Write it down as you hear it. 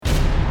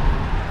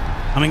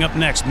Coming up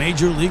next,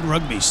 Major League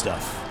Rugby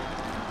stuff.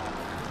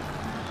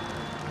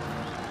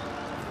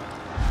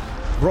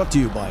 Brought to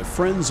you by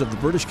Friends of the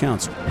British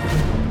Council.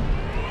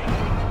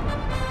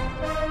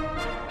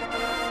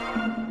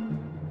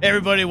 Hey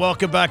everybody,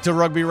 welcome back to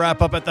Rugby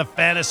Wrap-Up at the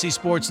Fantasy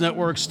Sports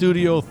Network,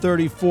 Studio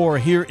 34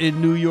 here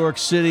in New York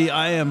City.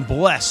 I am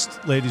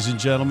blessed, ladies and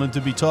gentlemen, to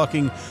be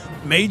talking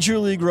Major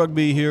League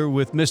Rugby here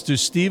with Mr.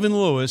 Stephen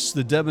Lewis,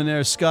 the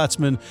debonair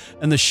Scotsman,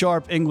 and the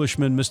sharp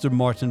Englishman, Mr.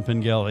 Martin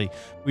Pengelly.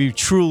 We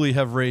truly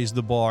have raised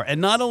the bar. And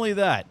not only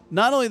that,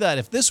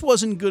 if this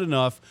wasn't good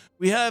enough,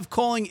 we have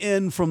calling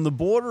in from the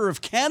border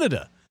of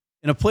Canada,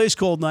 in a place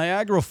called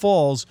Niagara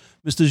Falls,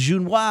 Mr.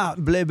 Genois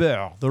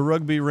Bleber, the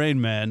Rugby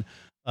Rain Man.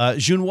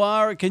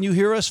 Genois, can you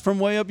hear us from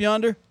way up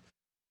yonder?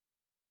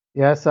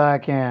 Yes, I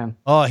can.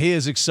 Oh, he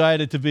is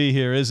excited to be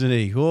here, isn't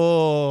he?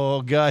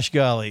 Oh, gosh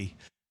golly.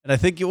 And I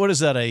think, what is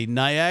that, a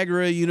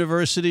Niagara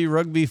University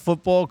Rugby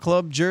Football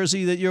Club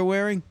jersey that you're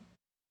wearing?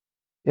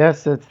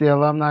 Yes, it's the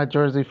alumni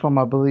jersey from,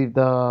 I believe,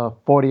 the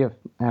 40th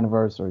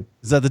anniversary.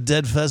 Is that the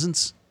Dead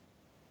Pheasants?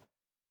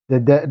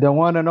 The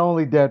one and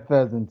only Dead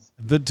Pheasants.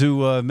 Been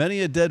to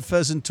many a Dead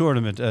Pheasant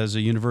tournament as a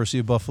University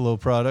of Buffalo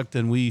product,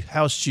 and we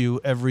housed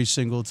you every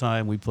single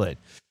time we played.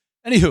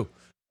 Anywho,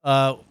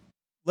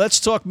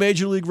 let's talk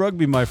Major League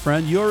Rugby, my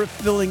friend. You're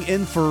filling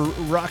in for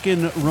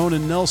Rockin'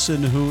 Ronan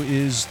Nelson, who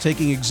is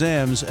taking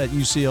exams at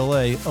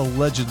UCLA,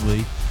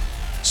 allegedly.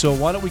 So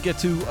why don't we get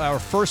to our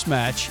first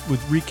match with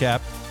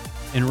recap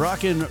in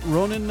Rockin'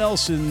 Ronan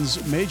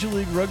Nelson's Major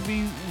League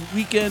Rugby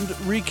weekend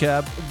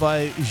recap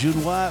by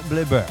Genois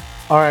Bleber.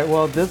 All right,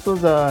 well, this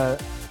was a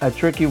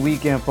tricky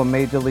weekend for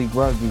Major League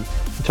Rugby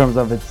in terms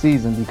of its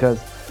season because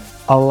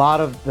a lot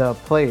of the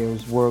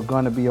players were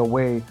going to be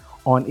away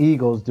on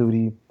Eagles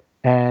duty.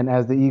 And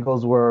as the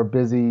Eagles were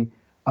busy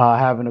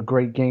having a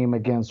great game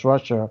against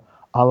Russia,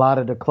 a lot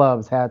of the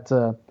clubs had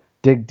to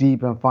dig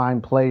deep and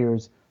find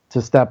players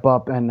to step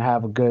up and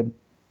have a good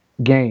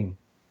game.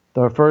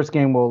 The first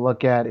game we'll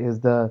look at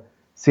is the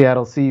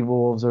Seattle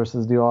Seawolves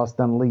versus the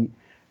Austin Elite.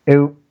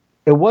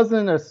 It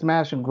wasn't a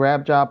smash and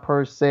grab job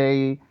per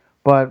se,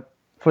 but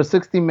for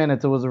 60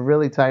 minutes, it was a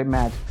really tight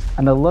match.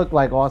 And it looked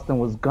like Austin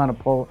was going to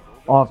pull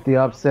off the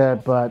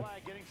upset, but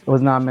it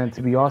was not meant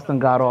to be. Austin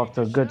got off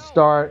to a good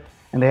start,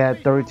 and they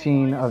had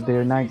 13 of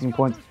their 19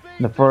 points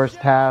in the first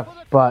half.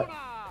 But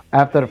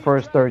after the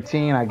first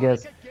 13, I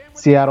guess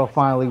Seattle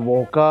finally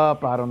woke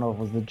up. I don't know if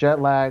it was the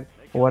jet lag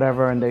or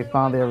whatever, and they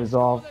found their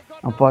resolve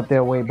and fought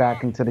their way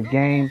back into the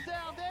game.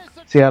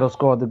 Seattle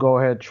scored the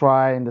go-ahead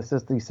try in the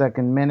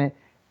 62nd minute.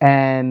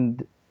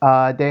 And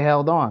they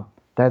held on.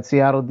 That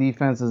Seattle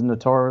defense is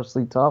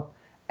notoriously tough.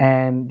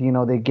 And,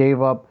 they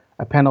gave up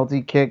a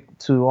penalty kick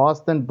to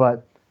Austin,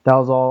 but that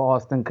was all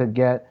Austin could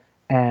get.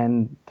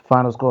 And the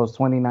final score was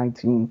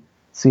 2019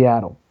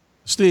 Seattle.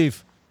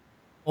 Steve,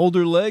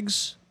 older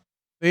legs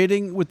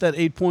fading with that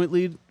 8-point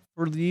lead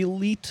for the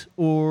Elite,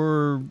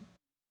 or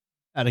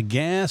out of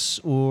gas,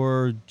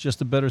 or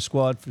just a better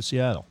squad for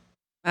Seattle?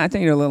 I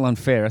think they're a little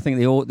unfair. I think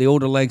the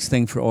older legs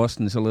thing for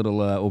Austin is a little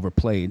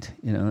overplayed,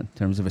 in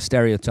terms of a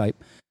stereotype.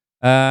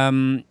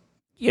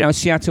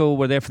 Seattle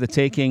were there for the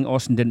taking.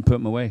 Austin didn't put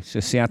them away.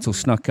 So Seattle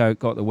snuck out,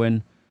 got the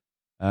win.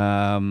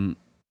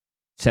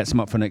 Sets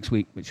them up for next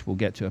week, which we'll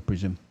get to, I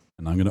presume.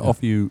 And I'm going to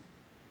offer you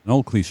an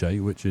old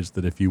cliche, which is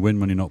that if you win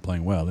when you're not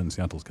playing well, in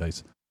Seattle's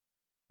case,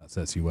 that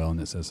sets you well,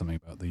 and it says something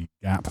about the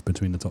gap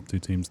between the top two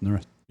teams and the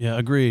rest. Yeah,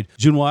 agreed.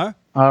 Genois?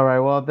 All right,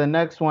 well, the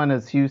next one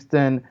is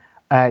Houston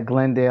at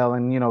Glendale.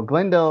 And,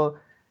 Glendale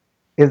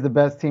is the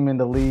best team in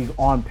the league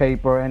on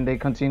paper, and they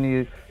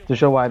continue to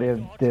show why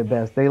they're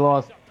best. They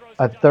lost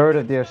a third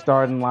of their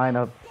starting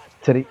lineup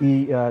to the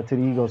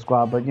Eagle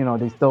squad, but,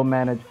 they still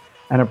managed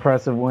an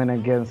impressive win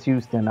against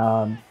Houston.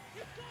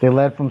 They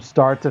led from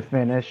start to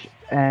finish,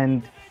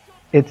 and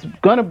it's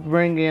going to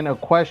bring in a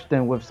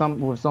question with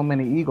so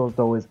many Eagles,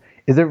 though, is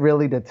it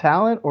really the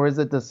talent or is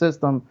it the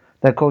system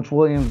that Coach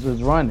Williams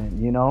is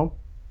running,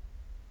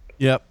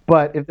 Yep.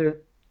 But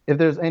if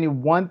there's any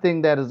one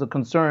thing that is a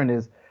concern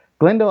is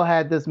Glendale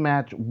had this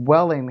match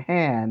well in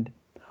hand,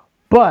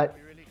 but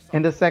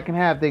in the second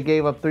half, they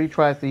gave up 3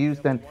 tries to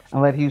Houston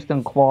and let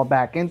Houston claw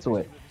back into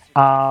it.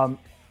 The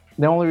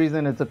only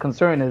reason it's a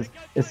concern is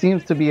it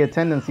seems to be a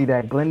tendency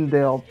that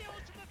Glendale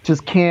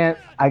just can't,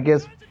 I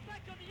guess,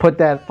 put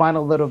that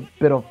final little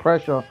bit of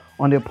pressure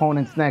on the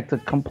opponent's neck to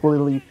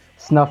completely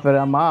snuff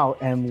them out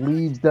and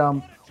leaves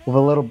them with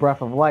a little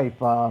breath of life.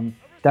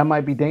 That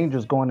might be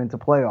dangerous going into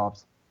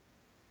playoffs.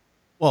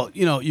 Well,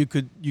 you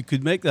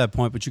could make that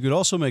point, but you could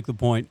also make the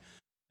point,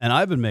 and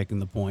I've been making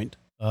the point,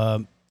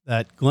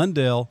 that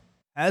Glendale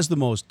has the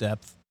most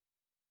depth.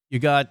 You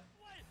got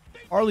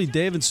Harley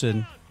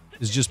Davidson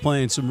is just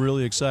playing some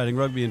really exciting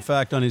rugby. In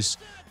fact, I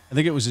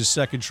think it was his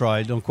second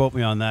try, don't quote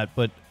me on that,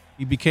 but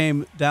he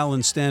became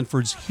Dallin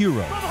Stanford's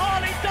hero. From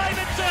Harley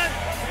Davidson,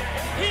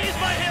 he's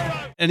my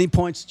hero. Any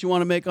points that you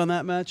want to make on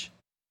that match?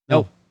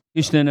 No.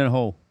 Houston in a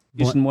hole.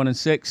 Houston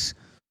 1-6.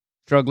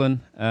 Struggling,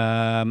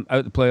 out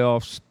the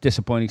playoffs,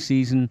 disappointing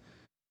season,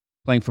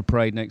 playing for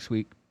Pride next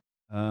week.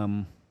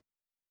 They're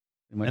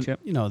Pretty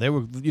much, They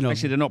were,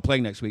 Actually, they're not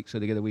playing next week, so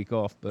they get a week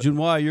off. But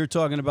Junwa, you're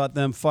talking about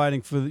them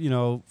fighting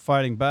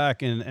fighting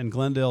back, and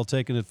Glendale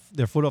taking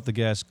their foot off the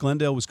gas.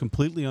 Glendale was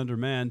completely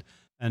undermanned,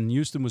 and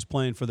Houston was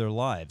playing for their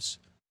lives,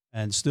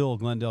 and still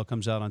Glendale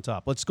comes out on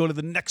top. Let's go to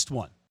the next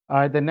one. All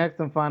right, the next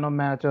and final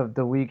match of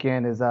the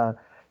weekend is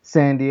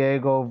San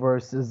Diego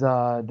versus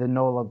the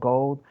NOLA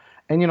Gold.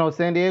 And,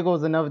 San Diego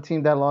is another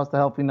team that lost a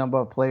healthy number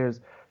of players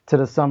to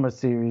the summer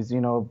series,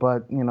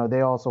 but,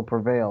 they also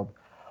prevailed.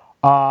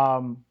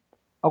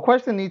 A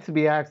question needs to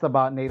be asked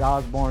about Nate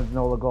Osborne's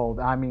NOLA Gold.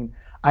 I mean,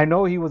 I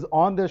know he was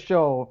on the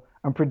show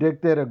and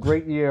predicted a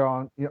great year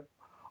on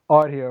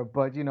here,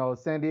 but,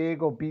 San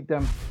Diego beat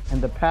them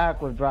in the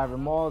pack with driving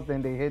mauls.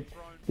 Then they hit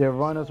their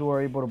runners who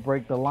were able to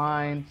break the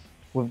line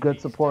with good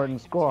support and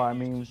score. I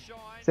mean,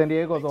 San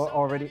Diego's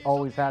already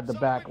always had the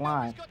back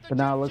line, but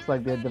now it looks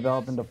like they're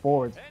developing the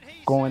forwards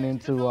going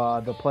into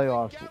the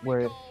playoffs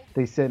where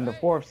they sit in the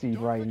 4th seed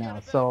right now.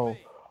 So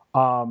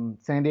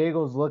San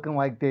Diego's looking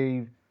like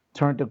they've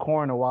turned the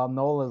corner, while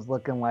NOLA's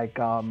looking like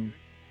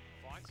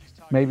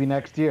maybe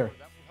next year.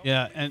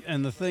 Yeah,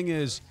 and the thing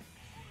is,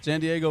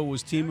 San Diego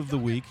was team of the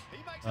week.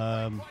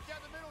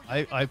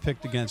 I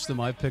picked against them.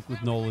 I picked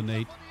with NOLA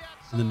Nate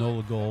in the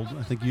NOLA Gold.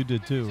 I think you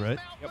did too, right?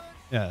 Yep.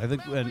 Yeah, I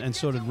think, and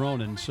so did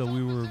Ronan. So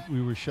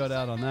we were shut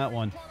out on that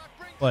one.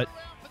 But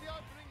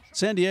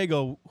San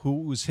Diego,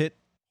 who was hit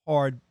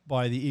hard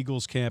by the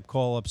Eagles camp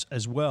call-ups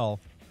as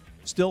well,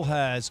 still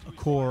has a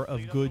core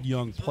of good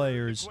young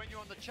players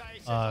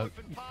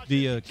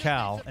via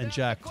Cal and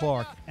Jack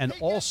Clark, and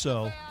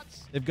also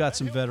they've got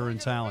some veteran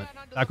talent.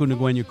 Aku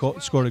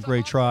Nguyen scored a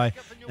great try,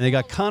 and they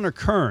got Connor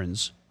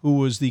Kearns, who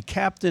was the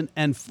captain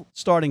and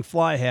starting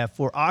fly half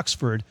for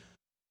Oxford,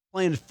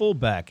 playing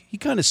fullback. He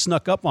kind of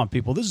snuck up on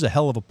people. This is a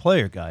hell of a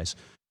player, guys.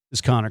 This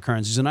Connor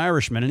Kearns. He's an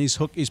Irishman, and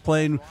he's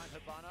playing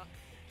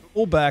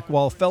fullback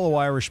while fellow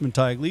Irishman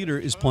Ty Leader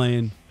is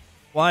playing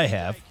fly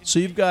half. So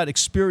you've got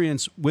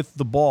experience with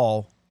the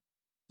ball,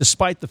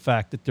 despite the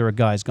fact that there are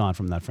guys gone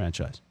from that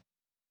franchise.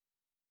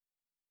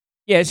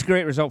 yeah, it's a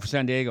great result for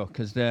San Diego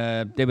because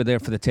they were there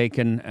for the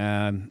taking.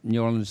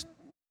 New Orleans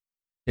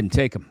didn't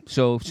take them.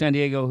 So San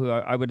Diego, who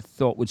I would have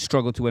thought would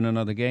struggle to win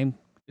another game,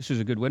 this was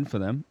a good win for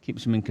them.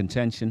 Keeps them in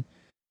contention.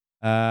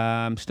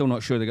 I'm still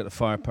not sure they got the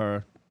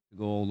firepower to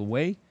go all the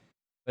way.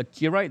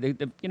 But you're right.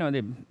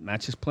 The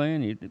matches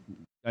playing.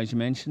 Guys you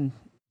mentioned,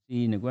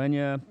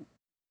 Nguyen,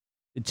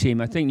 the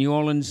team. I think New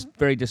Orleans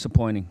very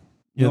disappointing.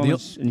 New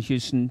Orleans and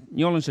Houston.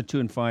 New Orleans are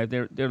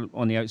 2-5. They're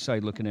on the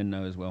outside looking in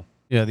now as well.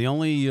 Yeah, the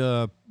only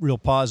real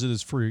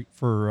positives for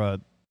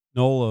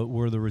NOLA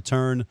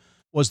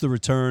was the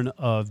return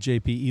of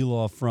J.P.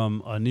 Eloff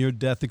from a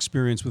near-death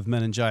experience with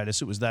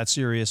meningitis. It was that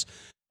serious,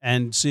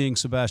 and seeing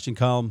Sebastian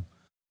Kalm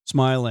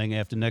smiling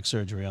after neck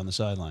surgery on the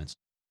sidelines.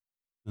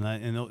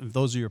 And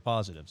those are your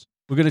positives.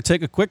 We're going to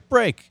take a quick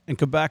break and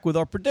come back with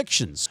our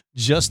predictions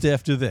just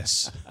after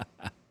this.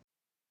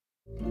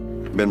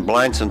 Been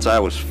blind since I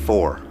was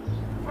 4,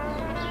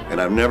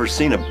 and I've never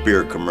seen a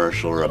beer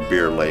commercial or a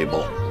beer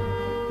label.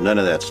 None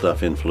of that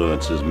stuff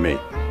influences me.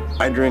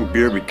 I drink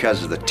beer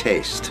because of the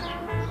taste.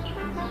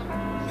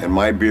 And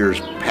my beer is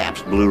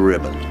Pabst Blue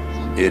Ribbon.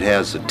 It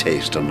has the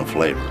taste and the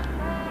flavor.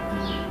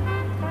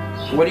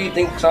 What do you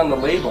think's on the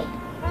label?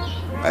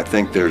 I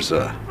think there's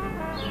a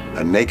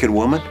naked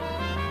woman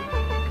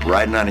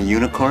riding on a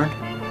unicorn,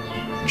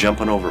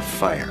 jumping over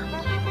fire.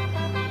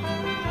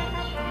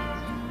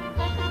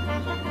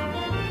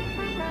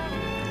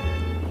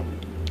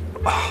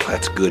 Oh,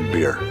 that's good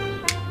beer.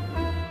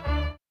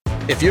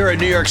 If you're in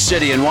New York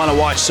City and want to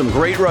watch some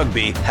great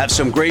rugby, have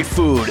some great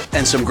food,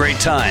 and some great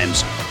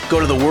times, go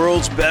to the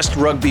world's best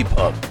rugby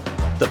pub,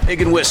 the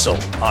Pig and Whistle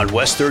on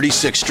West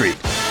 36th Street.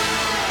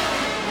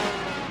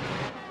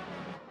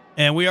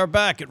 And we are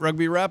back at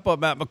Rugby Wrap-Up.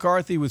 Matt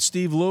McCarthy with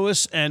Steve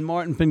Lewis and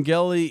Martin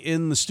Pengelly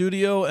in the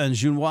studio and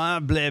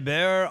Junwa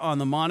Blébert on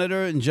the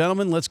monitor. And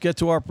gentlemen, let's get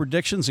to our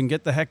predictions and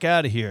get the heck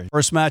out of here.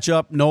 First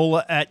matchup,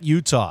 NOLA at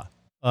Utah.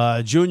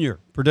 Junior,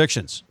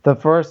 predictions. The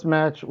first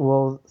match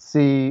we'll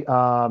see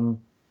the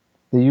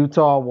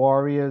Utah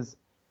Warriors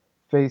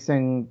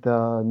facing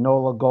the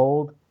NOLA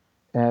Gold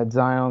at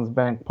Zions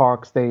Bank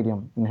Park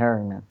Stadium in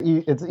Harriman.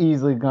 It's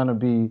easily going to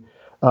be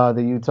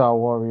the Utah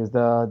Warriors.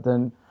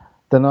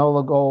 The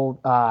NOLA Gold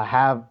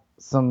have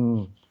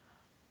some,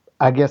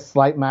 I guess,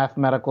 slight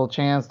mathematical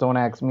chance. Don't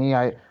ask me.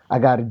 I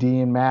got a D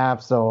in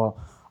math, so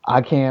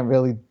I can't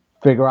really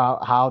figure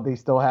out how they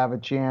still have a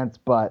chance,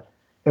 but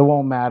it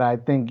won't matter. I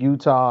think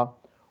Utah,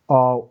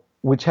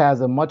 which has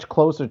a much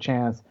closer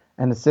chance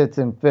and sits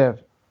in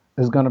 5th,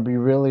 is going to be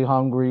really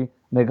hungry.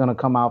 They're going to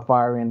come out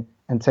firing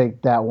and take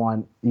that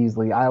one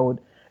easily. If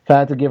I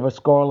had to give a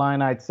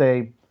scoreline, I'd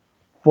say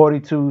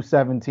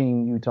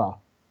 42-17 Utah.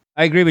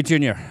 I agree with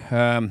Junior,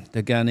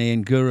 the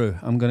Ghanaian guru.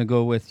 I'm going to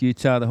go with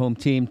Utah, the home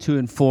team,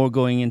 2-4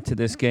 going into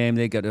this game.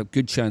 They got a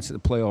good chance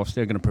at the playoffs.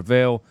 They're going to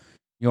prevail.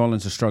 New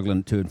Orleans are struggling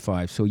at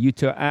 2-5. So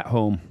Utah at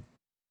home.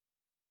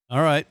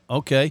 All right.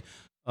 Okay.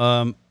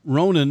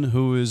 Ronan,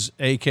 who is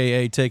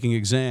AKA taking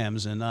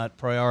exams and not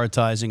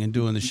prioritizing and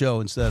doing the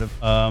show instead of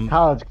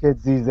College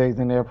kids these days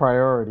and their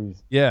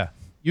priorities. Yeah.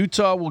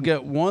 Utah will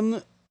get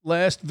one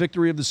last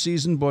victory of the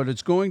season, but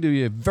it's going to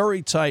be a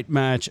very tight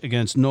match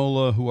against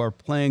NOLA, who are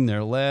playing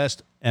their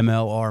last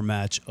MLR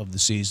match of the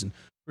season.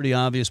 Pretty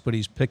obvious, but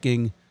he's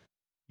picking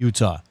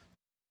Utah.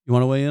 You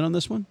want to weigh in on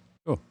this one?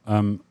 Sure.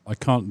 I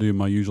can't do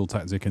my usual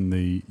tactic in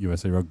the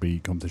USA Rugby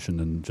competition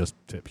and just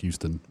tip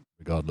Houston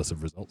regardless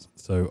of results.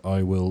 So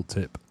I will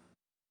tip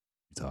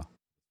Utah.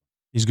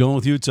 He's going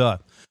with Utah.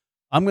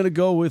 I'm going to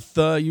go with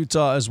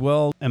Utah as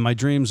well. And my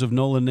dreams of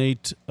Nola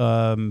Nate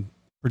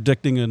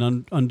predicting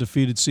an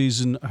undefeated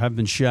season have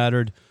been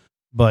shattered,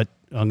 but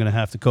I'm going to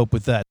have to cope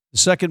with that. The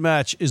second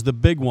match is the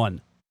big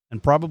one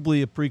and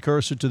probably a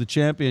precursor to the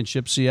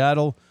championship,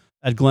 Seattle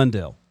at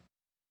Glendale.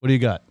 What do you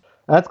got?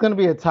 That's going to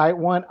be a tight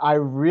one. I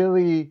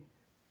really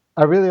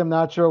am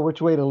not sure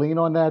which way to lean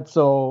on that.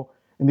 So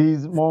in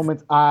these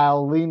moments,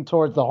 I'll lean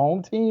towards the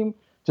home team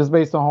just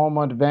based on home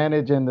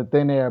advantage and the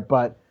thin air.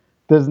 But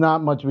there's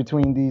not much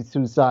between these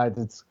two sides.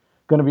 It's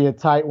going to be a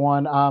tight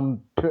one.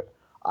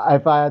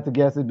 If I had to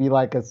guess, it'd be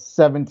like a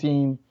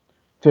 17-15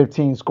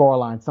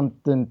 scoreline,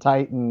 something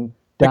tight and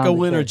down. Pick a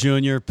winner,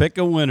 Junior. Pick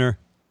a winner.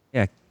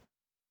 Yeah.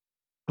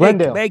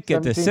 Glendale. Make a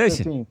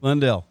decision.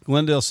 Glendale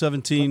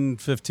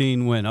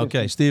 17-15 win.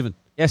 Okay, Stephen.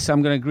 Yes,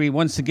 I'm going to agree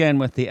once again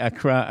with the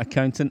Accra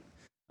accountant.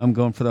 I'm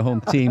going for the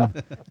home team,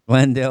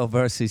 Glendale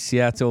versus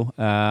Seattle.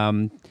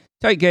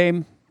 Tight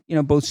game. You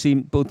know, both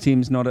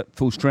teams not at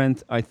full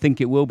strength. I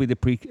think it will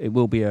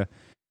be a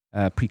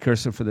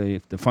precursor for the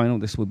final.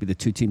 This will be the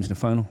two teams in the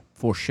final.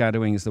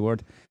 Foreshadowing is the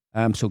word.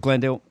 So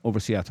Glendale over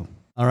Seattle.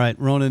 All right.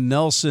 Ronan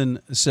Nelson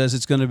says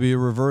it's going to be a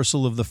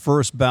reversal of the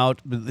first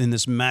bout in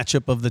this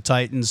matchup of the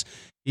Titans.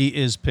 He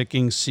is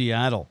picking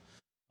Seattle.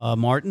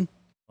 Martin?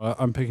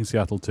 I'm picking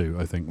Seattle too,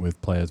 I think,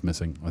 with players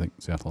missing. I think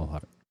Seattle will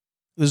have it.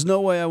 There's no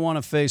way I want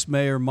to face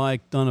Mayor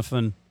Mike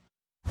Donovan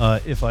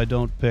if I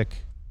don't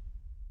pick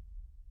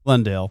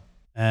Glendale.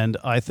 And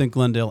I think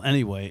Glendale,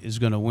 anyway, is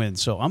going to win.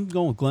 So I'm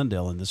going with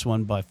Glendale in this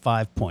one by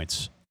 5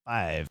 points.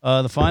 5.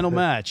 The final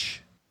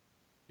match,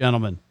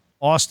 gentlemen,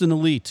 Austin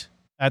Elite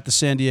at the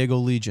San Diego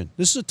Legion.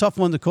 This is a tough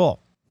one to call.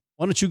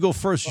 Why don't you go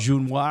first,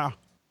 Junwa?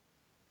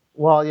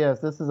 Well, yes,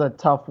 this is a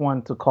tough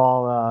one to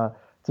call.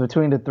 It's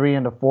between the 3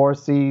 and the 4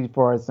 seed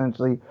for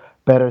essentially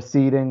better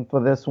seeding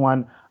for this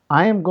one.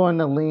 I am going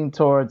to lean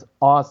towards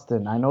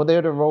Austin. I know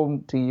they're the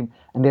road team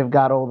and they've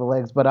got all the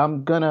legs, but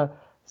I'm going to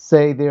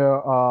say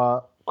they're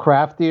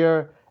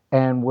craftier.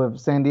 And with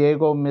San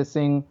Diego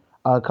missing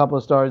a couple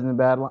of stars in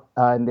their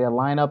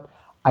lineup,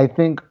 I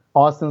think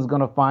Austin's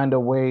going to find a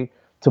way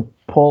to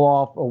pull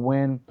off a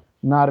win.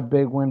 Not a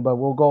big win, but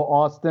we'll go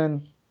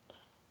Austin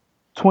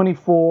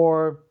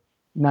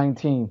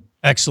 24-19.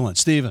 Excellent.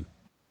 Stephen?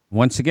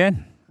 Once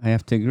again, I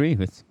have to agree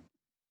with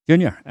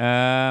Junior.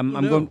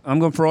 I'm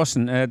going for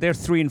Austin. They're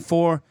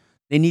 3-4.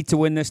 They need to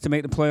win this to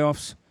make the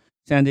playoffs.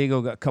 San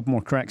Diego got a couple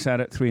more cracks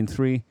at it,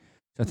 3-3.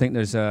 So I think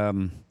there's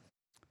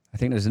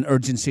an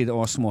urgency that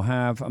Austin will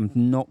have. I'm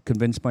not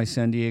convinced by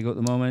San Diego at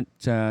the moment,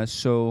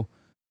 so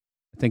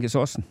I think it's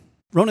Austin.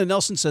 Ronan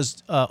Nelson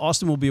says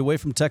Austin will be away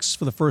from Texas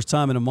for the first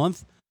time in a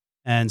month,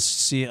 and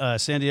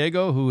San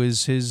Diego, who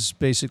is his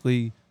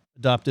basically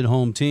adopted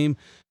home team,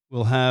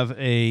 will have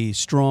a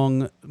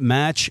strong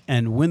match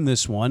and win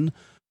this one.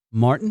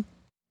 Martin?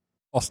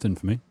 Austin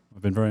for me.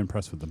 I've been very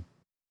impressed with them.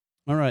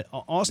 All right.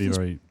 Austin's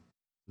very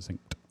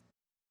succinct.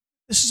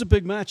 This is a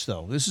big match,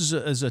 though. This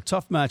is a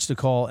tough match to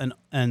call,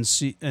 and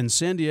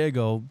San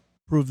Diego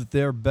proved that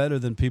they're better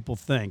than people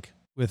think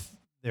with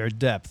their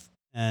depth.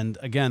 And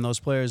again, those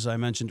players I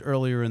mentioned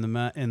earlier in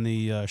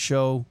the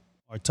show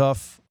are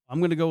tough. I'm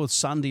going to go with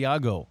San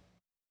Diego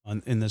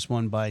in this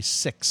one by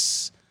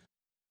 6.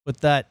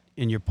 Put that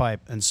in your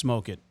pipe and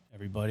smoke it,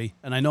 everybody.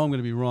 And I know I'm going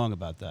to be wrong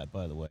about that,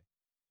 by the way,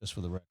 just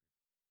for the record.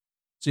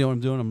 See what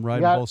I'm doing? I'm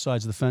riding both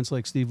sides of the fence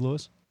like Steve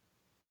Lewis.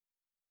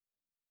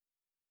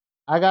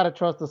 I got to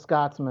trust the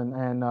Scotsman,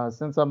 and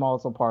since I'm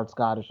also part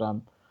Scottish,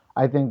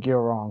 I think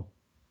you're wrong.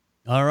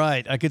 All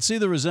right. I could see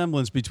the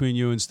resemblance between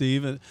you and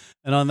Steve. And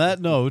on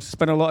that note...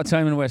 Spent a lot of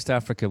time in West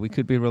Africa. We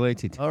could be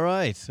related. All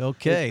right.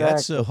 Okay. Exactly.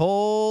 That's a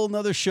whole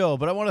nother show.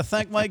 But I want to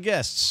thank my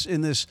guests in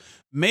this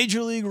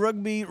Major League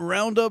Rugby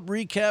Roundup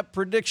Recap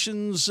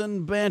Predictions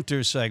and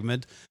Banter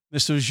segment.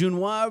 Mr.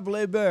 Junwa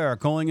Bleibert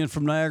calling in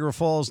from Niagara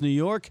Falls, New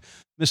York.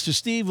 Mr.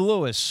 Steve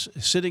Lewis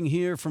sitting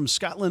here from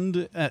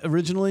Scotland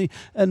originally.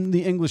 And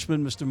the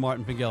Englishman, Mr.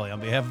 Martin Pingelli. On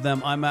behalf of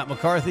them, I'm Matt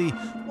McCarthy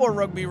for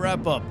Rugby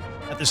Wrap Up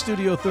at the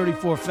Studio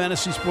 34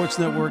 Fantasy Sports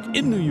Network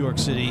in New York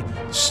City,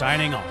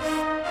 signing off.